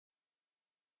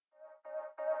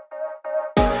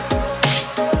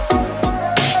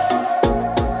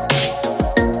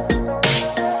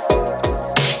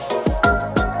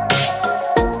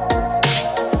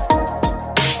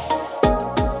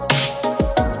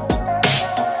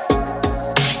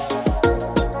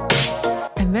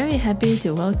happy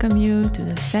to welcome you to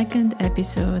the second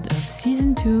episode of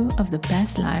Season 2 of the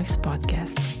Past Lives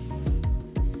podcast.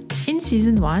 In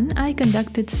Season 1, I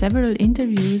conducted several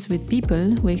interviews with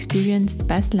people who experienced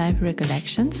past life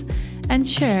recollections and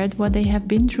shared what they have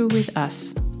been through with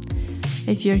us.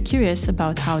 If you're curious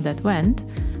about how that went,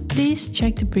 please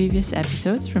check the previous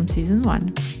episodes from Season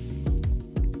 1.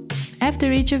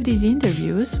 After each of these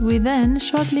interviews, we then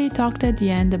shortly talked at the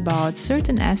end about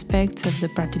certain aspects of the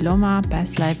pratiloma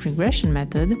past life regression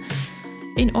method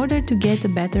in order to get a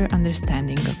better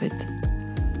understanding of it.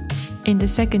 In the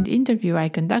second interview I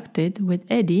conducted with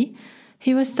Eddie,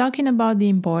 he was talking about the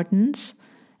importance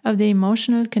of the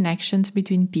emotional connections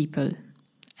between people,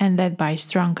 and that by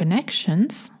strong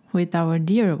connections with our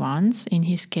dear ones, in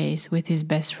his case with his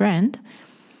best friend,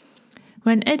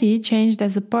 when Eddie changed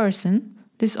as a person,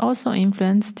 this also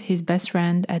influenced his best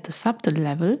friend at a subtle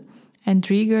level and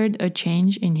triggered a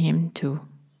change in him too.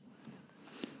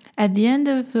 At the end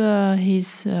of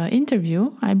his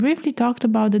interview, I briefly talked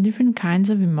about the different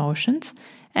kinds of emotions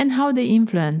and how they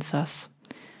influence us.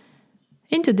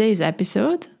 In today's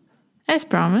episode, as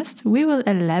promised, we will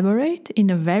elaborate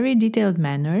in a very detailed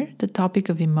manner the topic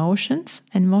of emotions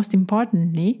and, most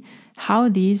importantly, how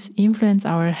these influence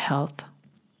our health.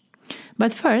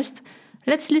 But first,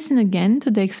 let's listen again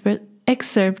to the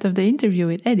excerpt of the interview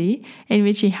with Eddie, in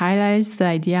which he highlights the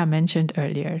idea I mentioned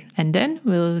earlier. And then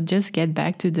we'll just get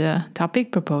back to the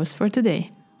topic proposed for today.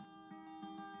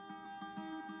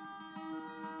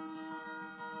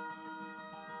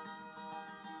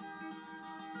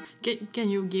 Can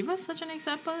you give us such an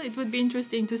example? It would be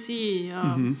interesting to see,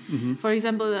 for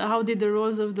example, how did the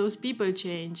roles of those people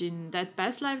change in that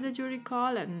past life that you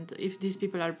recall, and if these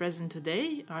people are present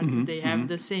today, or do they have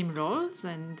the same roles,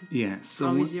 and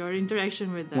how is your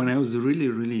interaction with them? When I was really,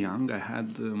 really young, I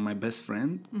had my best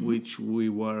friend, which we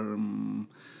were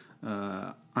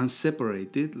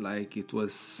unseparated, like it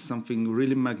was something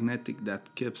really magnetic that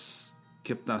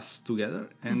kept us together,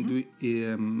 and we...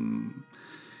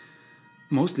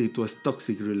 mostly it was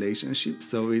toxic relationship,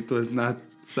 so it was not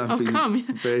something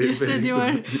very... You said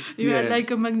you had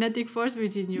like a magnetic force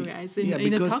between you guys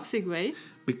in a toxic way.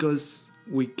 Because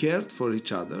we cared for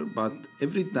each other, but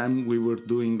every time we were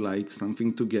doing like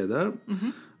something together,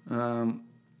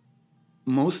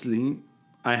 mostly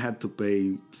I had to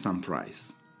pay some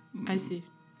price. I see.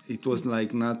 It was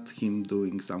like not him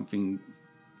doing something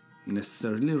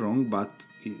necessarily wrong, but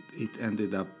it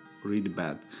ended up really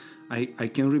bad. I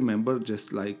can remember,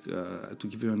 just like to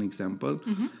give you an example,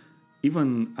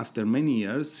 even after many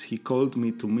years, he called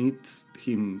me to meet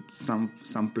him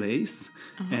some place,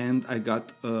 and I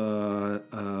got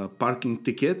a parking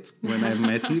ticket when I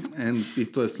met him, and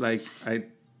it was like I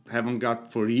haven't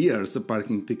got for years a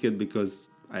parking ticket because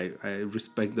I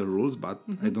respect the rules, but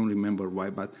I don't remember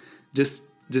why. But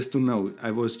just to know,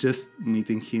 I was just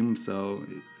meeting him, so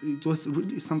it was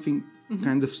really something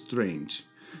kind of strange.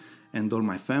 And all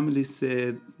my family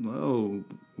said, "Oh,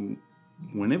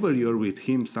 whenever you're with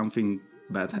him, something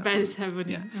bad happens." Bad is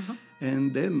happening. Yeah.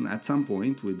 And then at some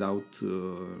point, without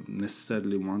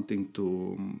necessarily wanting to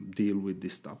deal with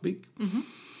this topic,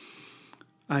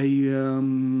 I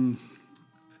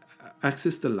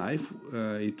accessed a life.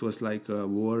 It was like a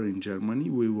war in Germany.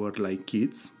 We were like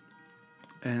kids.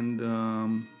 And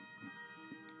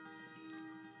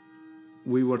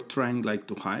we were trying like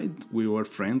to hide. We were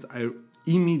friends. I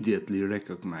immediately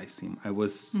recognized him. I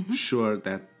was sure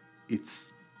that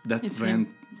it's friend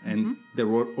him. And there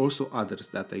were also others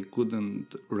that I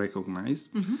couldn't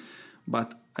recognize, but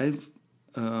I've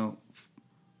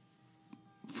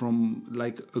from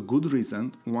like a good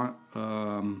reason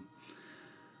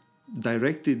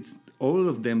directed all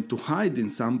of them to hide in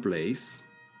some place,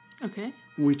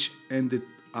 which ended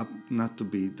up not to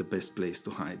be the best place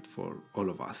to hide for all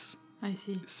of us. I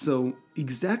see. So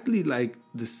exactly like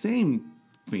the same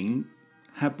thing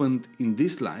happened in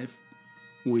this life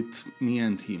with me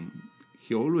and him.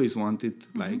 He always wanted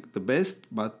like the best,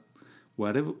 but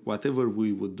whatever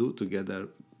we would do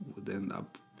would end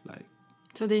up like...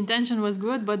 So the intention was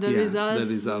good, but the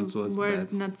results were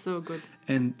bad. Not so good.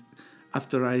 And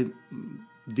after I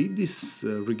did this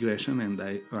regression and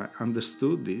I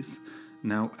understood this,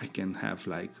 now I can have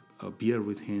like a beer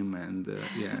with him, and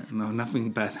nothing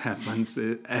bad happens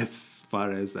as far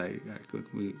as I could.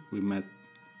 We met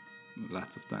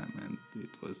lots of time, and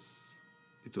it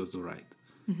was all right.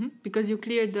 Because you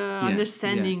cleared the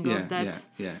understanding of that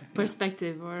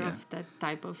perspective or of that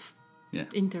type of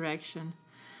interaction.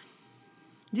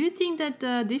 Do you think that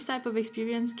this type of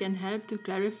experience can help to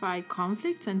clarify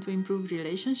conflicts and to improve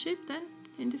relationship then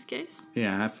in this case?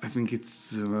 Yeah, I think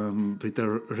it's a bit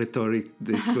rhetoric,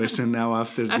 this question now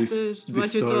after this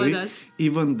story.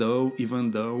 Even though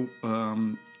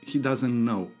he doesn't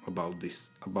know about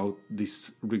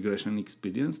this regression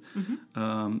experience.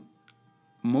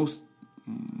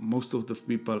 Most of the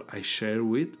people I share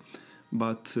with,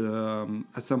 but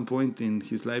at some point in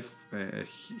his life,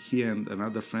 he and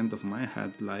another friend of mine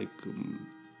had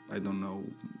I don't know,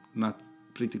 not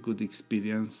pretty good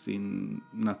experience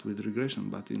not with regression,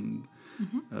 but in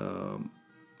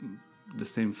the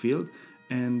same field,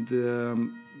 and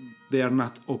they are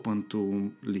not open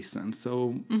to listen.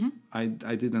 So I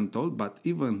didn't tell, but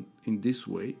even in this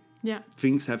way,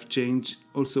 things have changed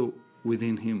also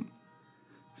within him.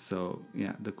 So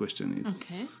the question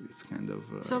is it's kind of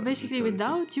so basically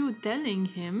rhetorical. Without you telling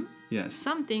him,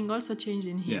 something also changed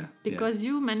in him because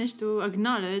you managed to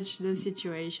acknowledge the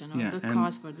situation or the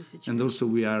cause for the situation. And also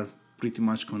we are pretty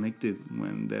much connected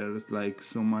when there's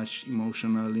so much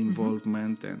emotional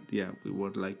involvement, and we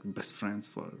were best friends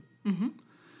for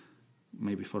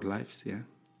maybe for lives.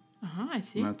 I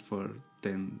see. Not for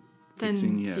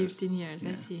 15 years.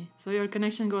 I see. So your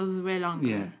connection goes way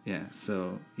longer.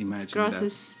 So imagine it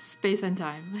crosses space and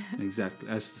time. Exactly.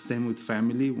 As the same with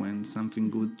family, when something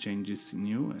good changes in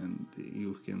you, and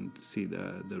you can see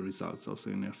the results also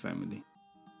in your family.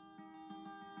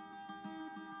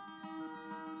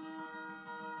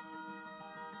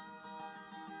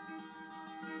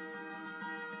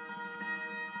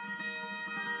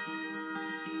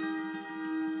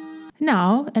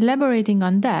 Now, elaborating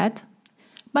on that,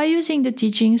 by using the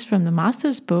teachings from the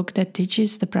master's book that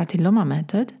teaches the pratiloma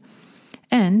method,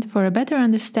 and for a better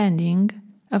understanding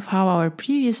of how our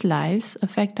previous lives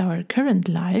affect our current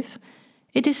life,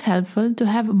 it is helpful to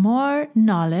have more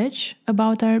knowledge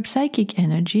about our psychic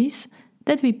energies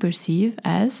that we perceive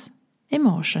as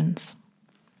emotions.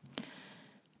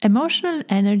 Emotional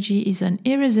energy is an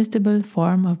irresistible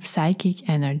form of psychic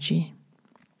energy.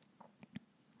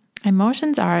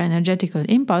 Emotions are energetical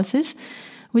impulses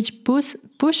which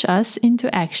push us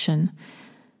into action.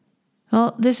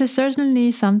 Well, this is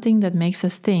certainly something that makes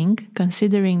us think,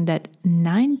 considering that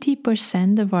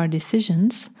 90% of our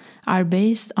decisions are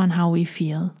based on how we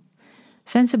feel.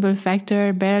 Sensible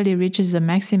factor barely reaches a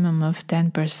maximum of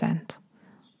 10%.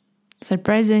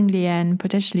 Surprisingly and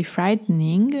potentially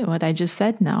frightening, what I just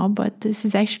said now, but this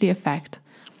is actually a fact.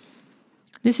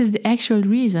 This is the actual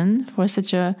reason for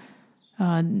such a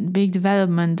big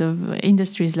development of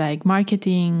industries like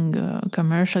marketing,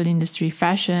 commercial industry,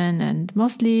 fashion, and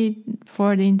mostly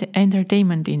for the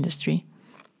entertainment industry.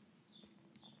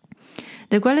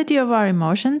 The quality of our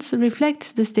emotions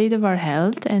reflects the state of our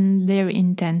health, and their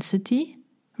intensity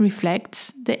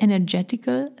reflects the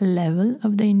energetical level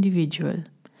of the individual.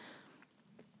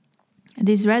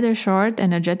 These rather short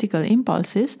energetical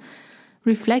impulses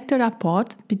reflect a rapport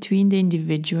between the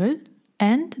individual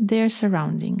and their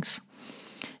surroundings.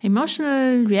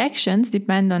 Emotional reactions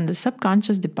depend on the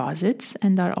subconscious deposits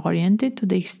and are oriented to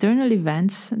the external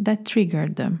events that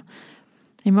triggered them.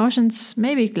 Emotions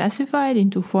may be classified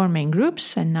into 4 main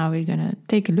groups, and now we're going to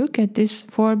take a look at these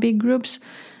 4 big groups.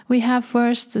 We have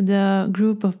first the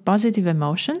group of positive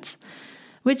emotions,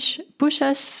 which push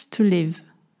us to live.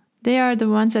 They are the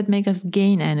ones that make us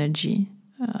gain energy.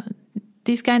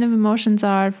 These kind of emotions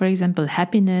are, for example,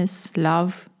 happiness,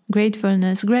 love,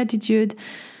 gratefulness, gratitude,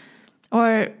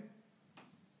 or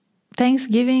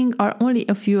thanksgiving are only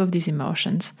a few of these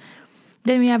emotions.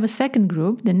 Then we have a second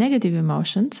group, the negative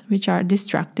emotions, which are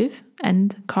destructive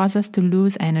and cause us to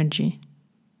lose energy.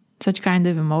 Such kind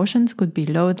of emotions could be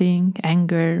loathing,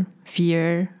 anger,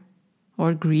 fear,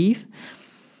 or grief.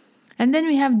 And then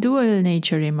we have dual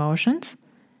nature emotions,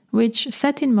 which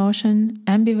set in motion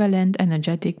ambivalent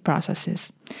energetic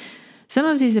processes. Some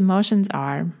of these emotions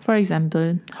are, for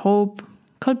example, hope,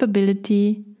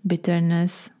 culpability,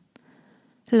 bitterness,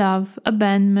 love,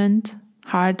 abandonment,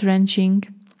 heart-wrenching.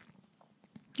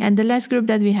 And the last group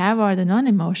that we have are the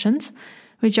non-emotions,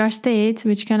 which are states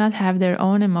which cannot have their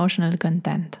own emotional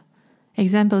content.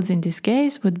 Examples in this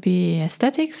case would be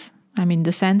aesthetics,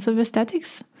 the sense of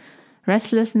aesthetics,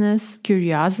 restlessness,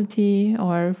 curiosity,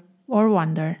 or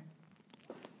wonder.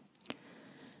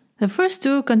 The first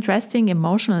 2 contrasting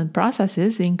emotional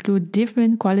processes include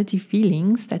different quality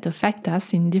feelings that affect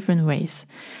us in different ways.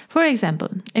 For example,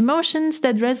 emotions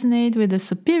that resonate with the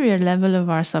superior level of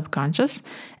our subconscious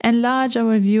enlarge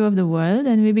our view of the world,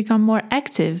 and we become more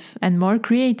active and more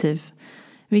creative.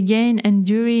 We gain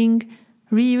enduring,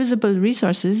 reusable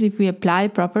resources if we apply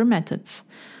proper methods.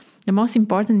 The most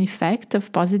important effect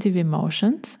of positive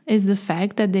emotions is the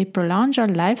fact that they prolong our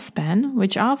lifespan,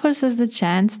 which offers us the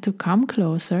chance to come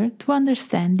closer to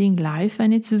understanding life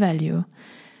and its value.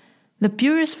 The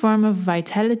purest form of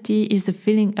vitality is the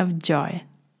feeling of joy.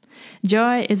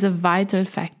 Joy is a vital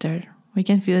factor. We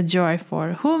can feel joy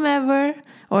for whomever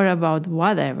or about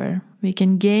whatever. We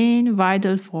can gain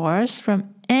vital force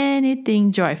from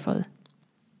anything joyful.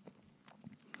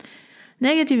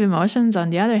 Negative emotions, on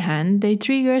the other hand, they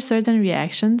trigger certain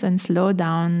reactions and slow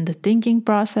down the thinking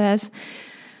process.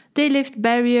 They lift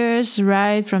barriers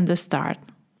right from the start.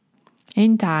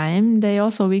 In time, they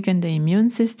also weaken the immune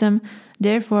system,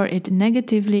 therefore it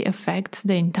negatively affects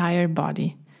the entire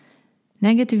body.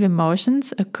 Negative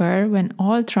emotions occur when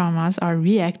all traumas are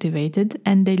reactivated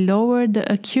and they lower the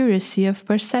accuracy of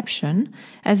perception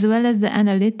as well as the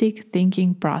analytic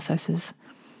thinking processes.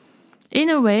 In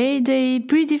a way, they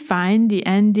predefine the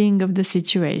ending of the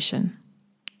situation,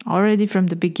 already from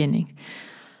the beginning.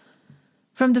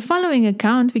 From the following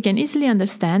account, we can easily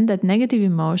understand that negative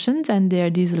emotions and their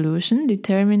dissolution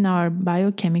determine our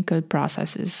biochemical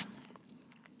processes.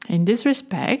 In this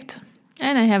respect,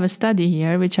 and I have a study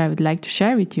here which I would like to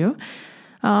share with you,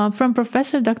 from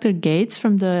Professor Dr. Gates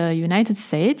from the United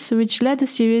States, which led a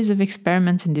series of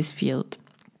experiments in this field.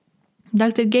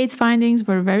 Dr. Gates' findings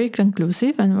were very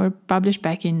conclusive and were published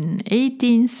back in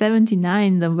 1879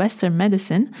 in the Western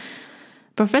Medicine.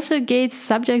 Professor Gates'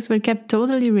 subjects were kept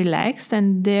totally relaxed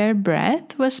and their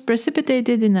breath was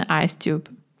precipitated in an ice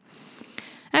tube.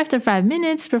 After 5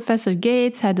 minutes, Professor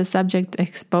Gates had the subject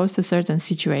exposed to certain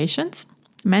situations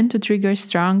meant to trigger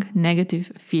strong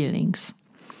negative feelings.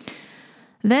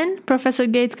 Then, Professor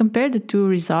Gates compared the two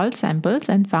result samples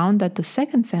and found that the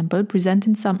second sample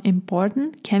presented some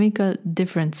important chemical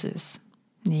differences,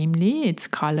 namely its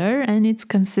color and its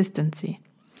consistency.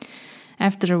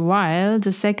 After a while,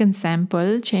 the second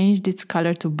sample changed its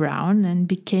color to brown and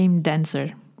became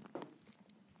denser.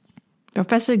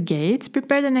 Professor Gates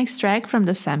prepared an extract from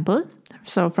the sample,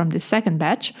 so from the second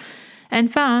batch,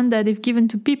 and found that if given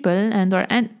to people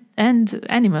and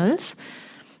animals,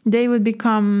 they would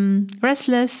become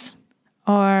restless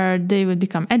or they would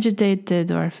become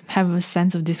agitated or have a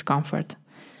sense of discomfort.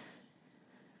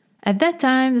 At that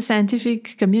time, the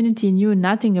scientific community knew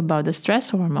nothing about the stress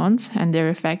hormones and their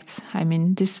effects.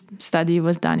 This study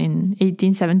was done in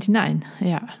 1879,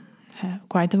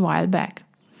 quite a while back.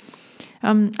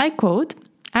 I quote,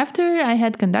 "After I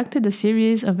had conducted a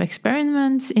series of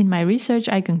experiments in my research,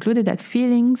 I concluded that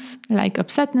feelings like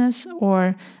upsetness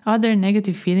or other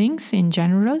negative feelings in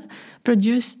general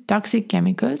produce toxic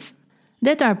chemicals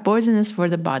that are poisonous for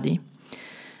the body.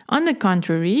 On the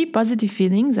contrary, positive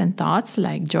feelings and thoughts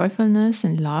like joyfulness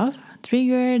and love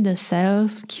trigger the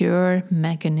self-cure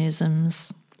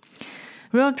mechanisms,"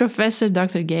 wrote Professor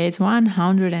Dr. Gates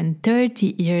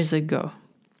 130 years ago.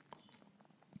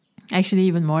 Actually,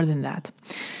 even more than that.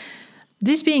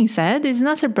 This being said, it's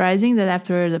not surprising that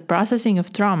after the processing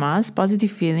of traumas,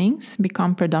 positive feelings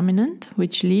become predominant,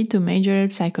 which lead to major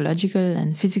psychological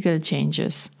and physical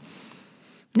changes.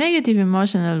 Negative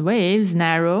emotional waves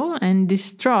narrow and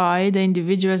destroy the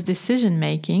individual's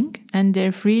decision-making and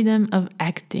their freedom of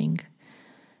acting.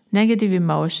 Negative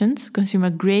emotions consume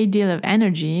a great deal of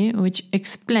energy, which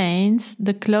explains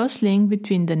the close link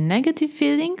between the negative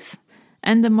feelings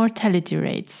and the mortality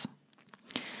rates.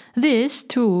 This,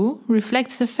 too,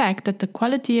 reflects the fact that the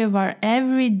quality of our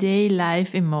everyday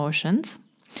life emotions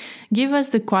give us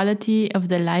the quality of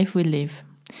the life we live,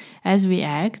 as we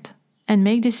act and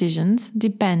make decisions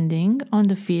depending on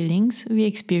the feelings we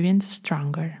experience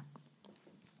stronger.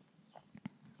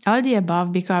 All the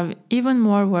above become even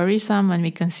more worrisome when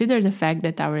we consider the fact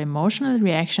that our emotional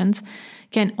reactions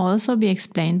can also be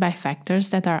explained by factors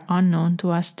that are unknown to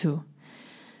us too.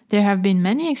 There have been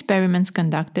many experiments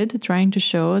conducted trying to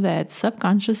show that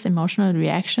subconscious emotional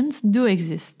reactions do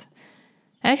exist.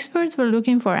 Experts were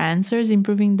looking for answers in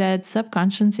proving that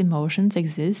subconscious emotions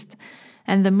exist,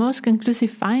 and the most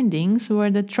conclusive findings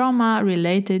were the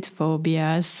trauma-related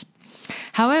phobias.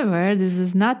 However, this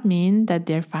does not mean that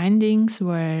their findings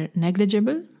were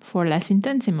negligible for less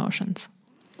intense emotions.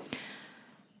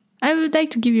 I would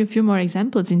like to give you a few more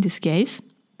examples in this case.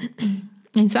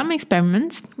 In some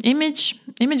experiments,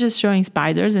 images showing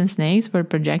spiders and snakes were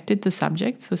projected to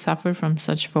subjects who suffer from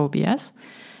such phobias,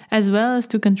 as well as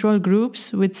to control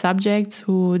groups with subjects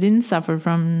who didn't suffer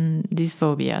from these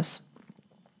phobias.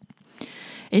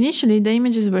 Initially, the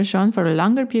images were shown for a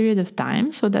longer period of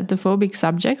time so that the phobic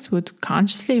subjects would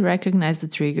consciously recognize the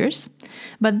triggers,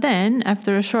 but then,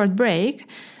 after a short break,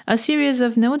 a series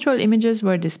of neutral images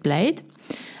were displayed,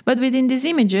 but within these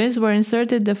images were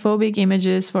inserted the phobic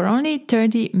images for only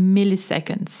 30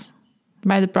 milliseconds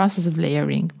by the process of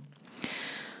layering.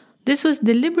 This was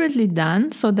deliberately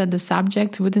done so that the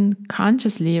subjects wouldn't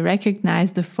consciously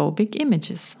recognize the phobic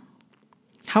images.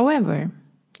 However,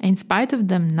 In spite of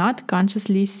them not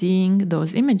consciously seeing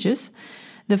those images,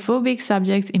 the phobic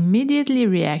subjects immediately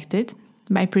reacted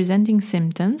by presenting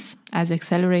symptoms as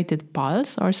accelerated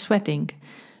pulse or sweating.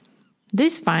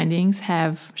 These findings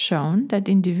have shown that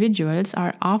individuals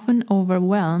are often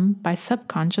overwhelmed by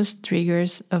subconscious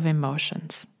triggers of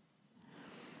emotions.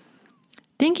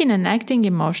 Thinking and acting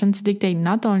emotions dictate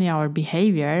not only our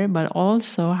behavior, but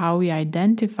also how we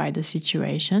identify the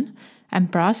situation and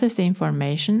process the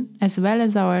information, as well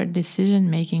as our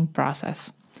decision-making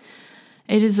process.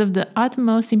 It is of the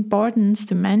utmost importance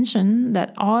to mention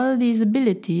that all these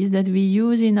abilities that we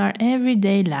use in our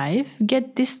everyday life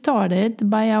get distorted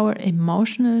by our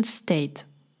emotional state.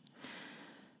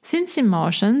 Since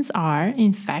emotions are,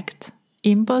 in fact,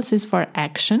 impulses for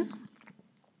action,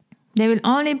 they will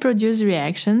only produce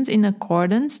reactions in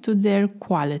accordance to their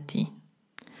quality.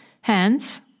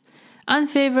 Hence,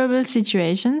 unfavorable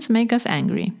situations make us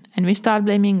angry, and we start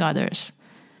blaming others.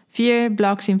 Fear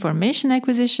blocks information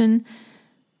acquisition,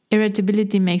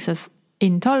 irritability makes us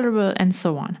intolerable, and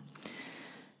so on.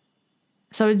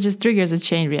 So it just triggers a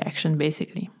chain reaction,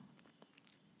 basically.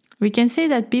 We can say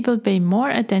that people pay more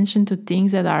attention to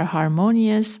things that are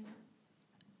harmonious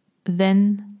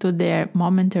than to their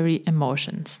momentary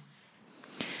emotions.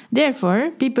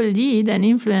 Therefore, people lead and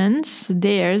influence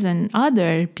theirs and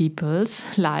other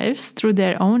people's lives through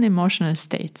their own emotional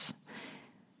states,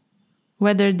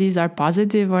 whether these are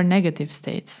positive or negative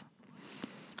states.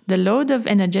 The load of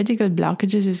energetical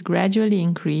blockages is gradually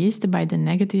increased by the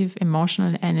negative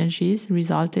emotional energies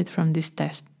resulted from this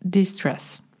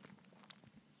distress.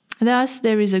 Thus,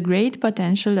 there is a great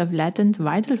potential of latent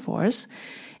vital force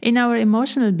in our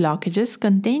emotional blockages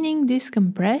containing these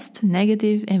compressed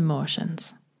negative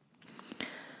emotions.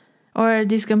 Or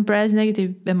these compressed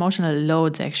negative emotional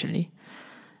loads, actually.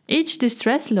 Each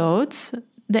distress loads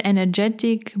the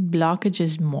energetic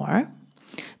blockages more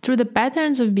through the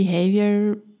patterns of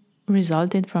behavior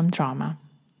resulted from trauma.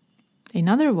 In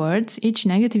other words, each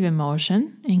negative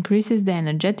emotion increases the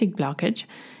energetic blockage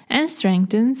and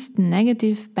strengthens the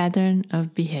negative pattern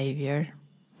of behavior.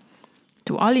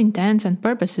 To all intents and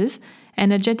purposes,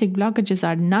 energetic blockages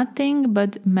are nothing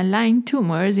but malign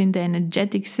tumors in the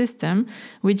energetic system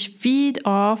which feed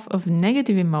off of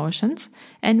negative emotions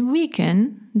and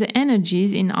weaken the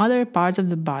energies in other parts of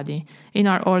the body, in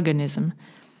our organism.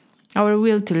 Our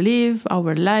will to live,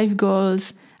 our life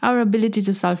goals, our ability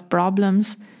to solve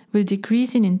problems will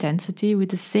decrease in intensity with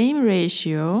the same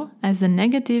ratio as the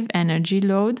negative energy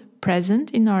load present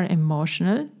in our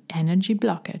emotional energy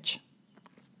blockage.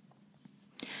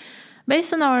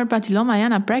 Based on our pratiloma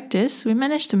yana practice, we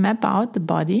managed to map out the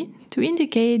body to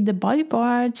indicate the body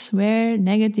parts where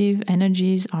negative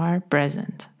energies are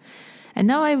present. And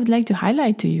now I would like to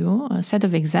highlight to you a set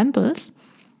of examples.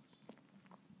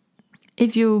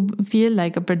 If you feel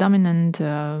like a predominant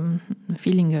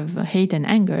feeling of hate and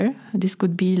anger, this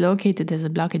could be located as a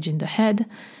blockage in the head.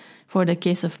 For the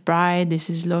case of pride, this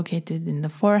is located in the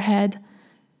forehead.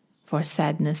 For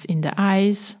sadness, in the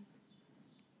eyes.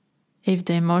 If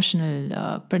the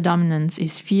emotional predominance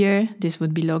is fear, this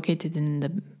would be located in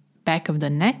the back of the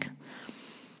neck.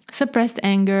 Suppressed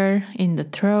anger in the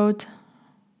throat.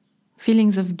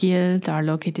 Feelings of guilt are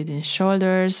located in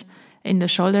the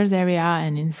shoulders area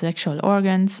and in sexual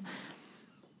organs.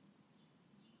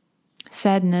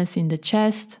 Sadness in the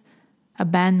chest.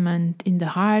 Abandonment in the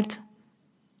heart.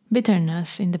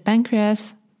 Bitterness in the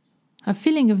pancreas. A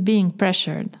feeling of being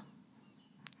pressured.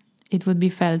 It would be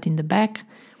felt in the back.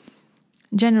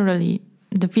 Generally,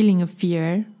 the feeling of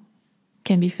fear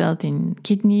can be felt in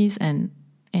kidneys and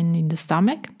in the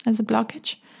stomach as a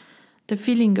blockage. The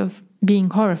feeling of being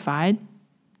horrified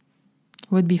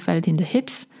would be felt in the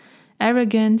hips,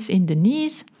 arrogance in the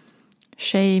knees,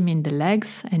 shame in the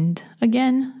legs, and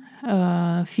again,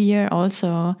 fear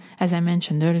also, as I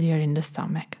mentioned earlier, in the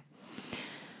stomach.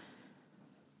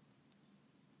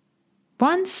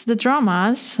 Once the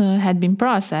traumas had been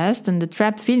processed and the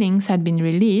trapped feelings had been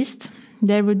released,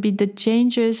 there would be the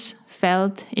changes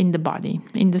felt in the body,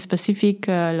 in the specific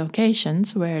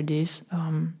locations where these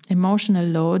emotional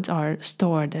loads are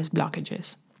stored as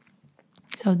blockages.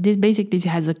 So this basically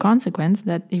has a consequence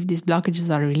that if these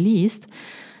blockages are released,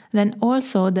 then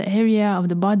also the area of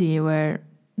the body where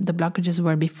the blockages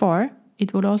were before,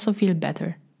 it would also feel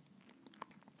better.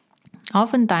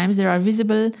 Oftentimes there are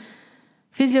visible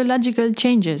physiological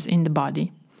changes in the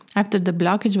body. After the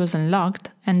blockage was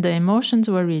unlocked and the emotions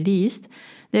were released,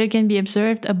 there can be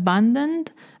observed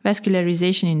abundant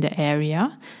vascularization in the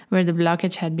area where the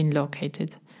blockage had been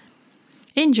located.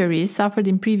 Injuries suffered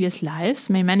in previous lives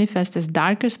may manifest as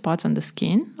darker spots on the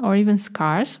skin or even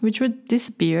scars, which would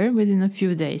disappear within a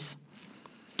few days.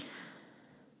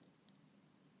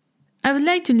 I would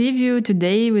like to leave you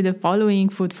today with the following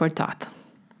food for thought.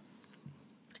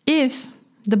 If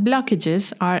the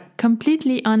blockages are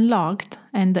completely unlocked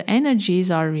and the energies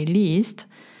are released,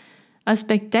 a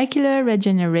spectacular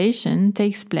regeneration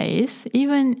takes place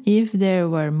even if there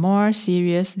were more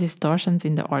serious distortions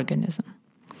in the organism.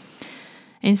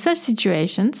 In such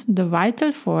situations, the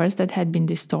vital force that had been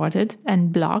distorted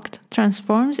and blocked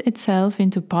transforms itself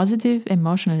into positive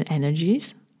emotional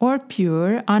energies or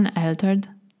pure, unaltered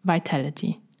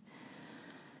vitality.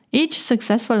 Each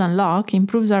successful unlock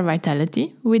improves our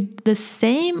vitality with the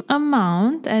same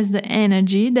amount as the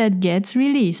energy that gets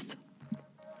released.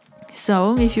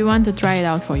 So, if you want to try it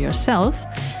out for yourself,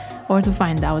 or to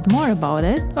find out more about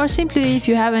it, or simply if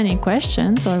you have any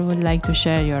questions or would like to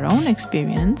share your own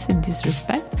experience in this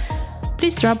respect,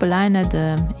 please drop a line at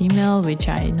the email which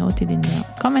I noted in the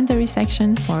commentary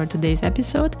section for today's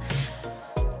episode.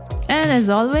 And as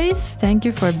always, thank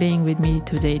you for being with me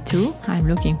today too. I'm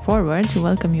looking forward to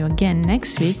welcome you again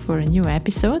next week for a new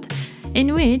episode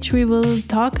in which we will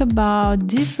talk about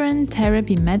different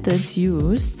therapy methods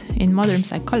used in modern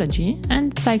psychology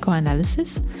and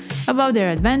psychoanalysis, about their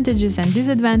advantages and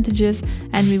disadvantages,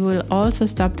 and we will also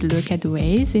stop to look at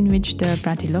ways in which the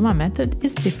pratiloma method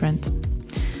is different.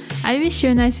 I wish you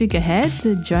a nice week ahead.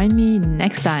 Join me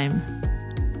next time.